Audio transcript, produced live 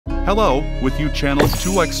Hello, with you channel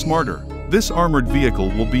 2x Smarter. This armored vehicle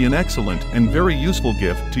will be an excellent and very useful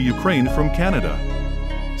gift to Ukraine from Canada.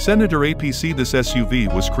 Senator APC. This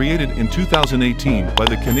SUV was created in 2018 by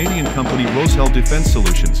the Canadian company Roshel Defense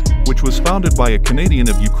Solutions, which was founded by a Canadian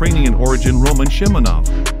of Ukrainian origin, Roman Shimonov.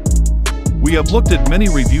 We have looked at many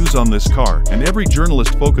reviews on this car, and every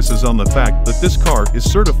journalist focuses on the fact that this car is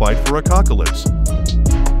certified for apocalypse.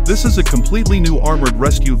 This is a completely new armored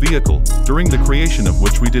rescue vehicle, during the creation of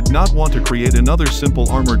which we did not want to create another simple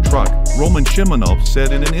armored truck, Roman Shimonov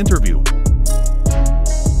said in an interview.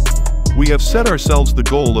 We have set ourselves the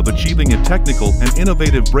goal of achieving a technical and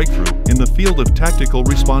innovative breakthrough in the field of tactical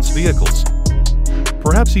response vehicles.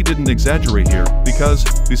 Perhaps he didn't exaggerate here, because,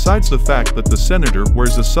 besides the fact that the senator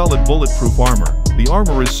wears a solid bulletproof armor, the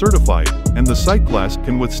armor is certified, and the sight glass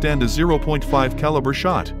can withstand a 0.5 caliber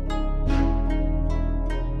shot.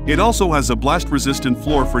 It also has a blast-resistant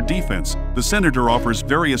floor for defense. The senator offers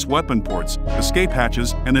various weapon ports, escape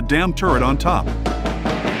hatches, and a dam turret on top,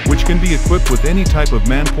 which can be equipped with any type of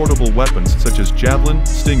man-portable weapons such as javelin,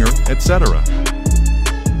 stinger, etc.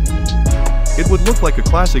 It would look like a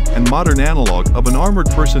classic and modern analog of an armored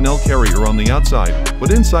personnel carrier on the outside,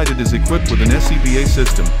 but inside it is equipped with an SCBA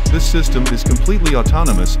system. This system is completely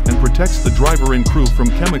autonomous and protects the driver and crew from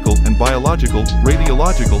chemical and biological,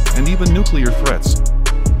 radiological, and even nuclear threats.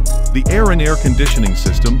 The air and air conditioning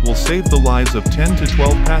system will save the lives of 10 to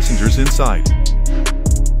 12 passengers inside.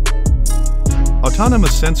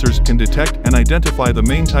 Autonomous sensors can detect and identify the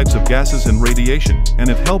main types of gases and radiation, and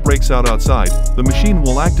if hell breaks out outside, the machine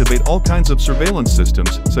will activate all kinds of surveillance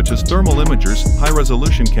systems, such as thermal imagers,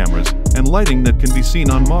 high-resolution cameras, and lighting that can be seen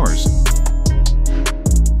on Mars.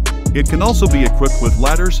 It can also be equipped with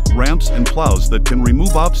ladders, ramps, and plows that can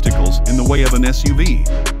remove obstacles in the way of an SUV.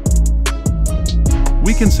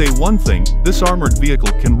 We can say one thing: this armored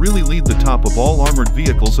vehicle can really lead the top of all armored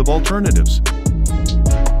vehicles of alternatives.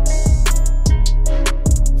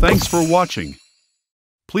 Thanks for watching.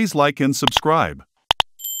 Please like and subscribe.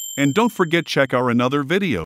 And don't forget check our another video.